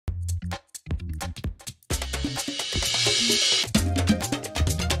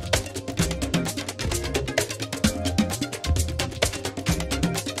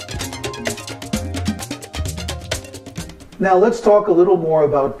Now let's talk a little more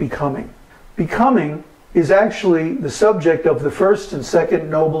about becoming. Becoming is actually the subject of the first and second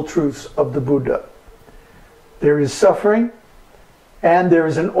noble truths of the Buddha. There is suffering, and there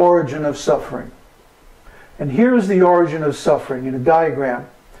is an origin of suffering. And here is the origin of suffering in a diagram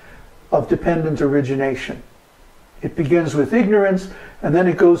of dependent origination. It begins with ignorance, and then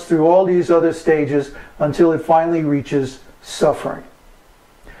it goes through all these other stages until it finally reaches suffering.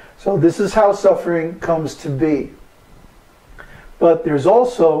 So this is how suffering comes to be. But there's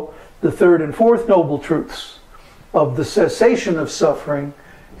also the third and fourth noble truths of the cessation of suffering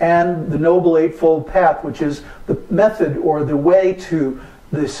and the Noble Eightfold Path, which is the method or the way to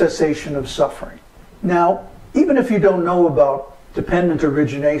the cessation of suffering. Now, even if you don't know about dependent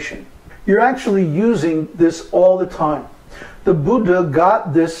origination, you're actually using this all the time. The Buddha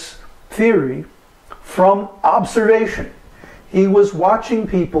got this theory from observation. He was watching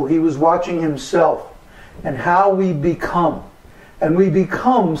people, he was watching himself, and how we become. And we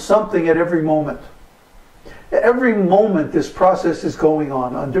become something at every moment. At every moment this process is going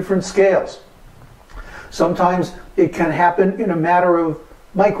on different scales. Sometimes it can happen in a matter of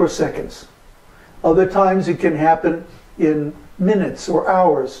microseconds. Other times it can happen in minutes or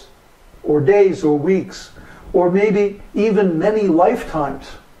hours or days or weeks or maybe even many lifetimes,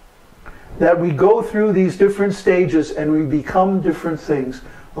 that we go through these different stages and we become different things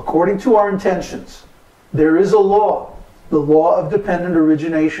according to our intentions. There is a law, the law of dependent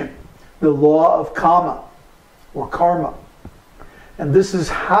origination, the law of karma or karma. And this is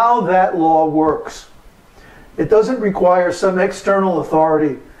how that law works. It doesn't require some external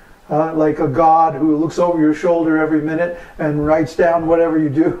authority like a God who looks over your shoulder every minute and writes down whatever you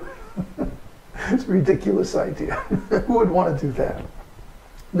do. It's a ridiculous idea. Who would want to do that?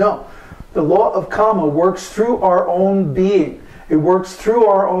 No. The law of karma works through our own being. It works through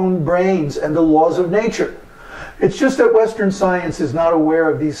our own brains and the laws of nature. It's just that Western science is not aware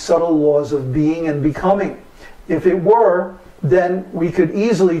of these subtle laws of being and becoming. If it were, then we could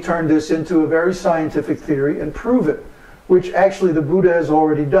easily turn this into a very scientific theory and prove it, which actually the Buddha has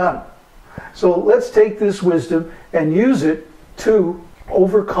already done. So let's take this wisdom and use it to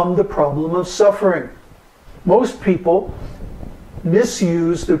overcome the problem of suffering. Most people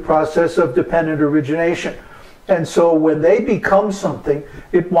misuse the process of dependent origination. And so when they become something,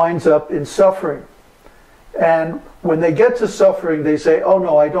 it winds up in suffering. And when they get to suffering, they say, oh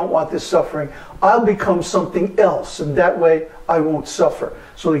no, I don't want this suffering. I'll become something else, and that way I won't suffer.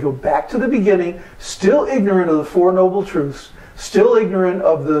 So they go back to the beginning, still ignorant of the Four Noble Truths, still ignorant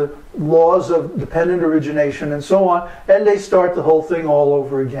of the laws of dependent origination and so on, and they start the whole thing all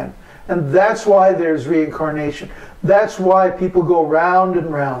over again. And that's why there's reincarnation. That's why people go round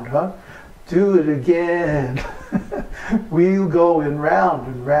and round, huh? Do it again. We'll go in round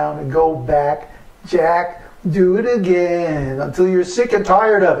and go back, Jack, do it again until you're sick and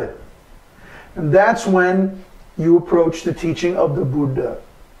tired of it. And that's when you approach the teaching of the Buddha.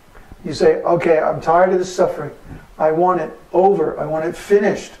 You say, okay, I'm tired of this suffering. I want it over. I want it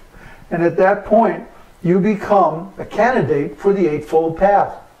finished. And at that point, you become a candidate for the Eightfold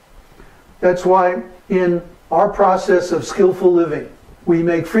Path. That's why in our process of skillful living, we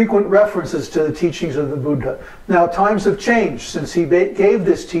make frequent references to the teachings of the Buddha. Now, times have changed since he gave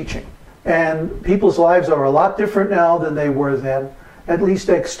this teaching. And people's lives are a lot different now than they were then, at least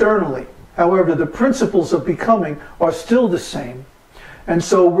externally. However, the principles of becoming are still the same. And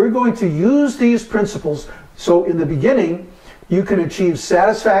so we're going to use these principles so in the beginning you can achieve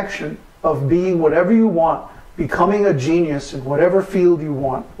satisfaction of being whatever you want, becoming a genius in whatever field you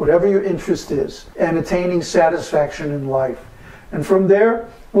want, whatever your interest is, and attaining satisfaction in life. And from there,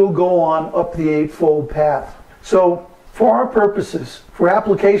 we'll go on up the Eightfold Path. So for our purposes, for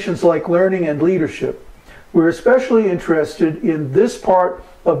applications like learning and leadership, we're especially interested in this part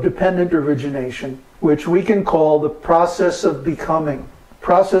of dependent origination, which we can call the process of becoming.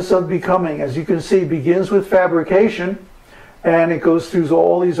 Process of becoming, as you can see, begins with fabrication, and it goes through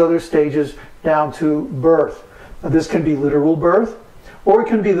all these other stages down to birth. Now, this can be literal birth, or it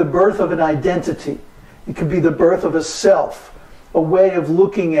can be the birth of an identity. It can be the birth of a self, a way of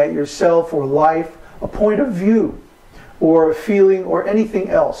looking at yourself or life, a point of view, or a feeling, or anything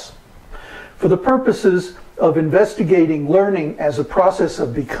else. For the purposes of investigating learning as a process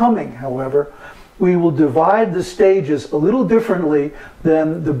of becoming, however, we will divide the stages a little differently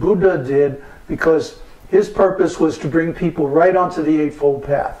than the Buddha did, because his purpose was to bring people right onto the Eightfold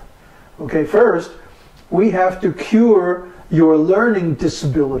Path. Okay, first, we have to cure your learning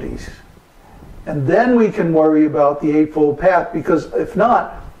disabilities. And then we can worry about the Eightfold Path, because if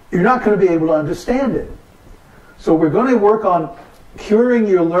not, you're not going to be able to understand it. So we're going to work on curing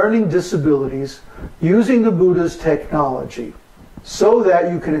your learning disabilities using the Buddha's technology so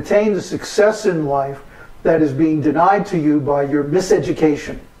that you can attain the success in life that is being denied to you by your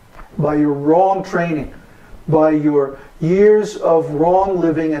miseducation, by your wrong training, by your years of wrong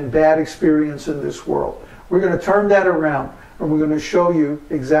living and bad experience in this world. We're going to turn that around, and we're going to show you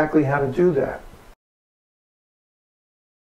exactly how to do that.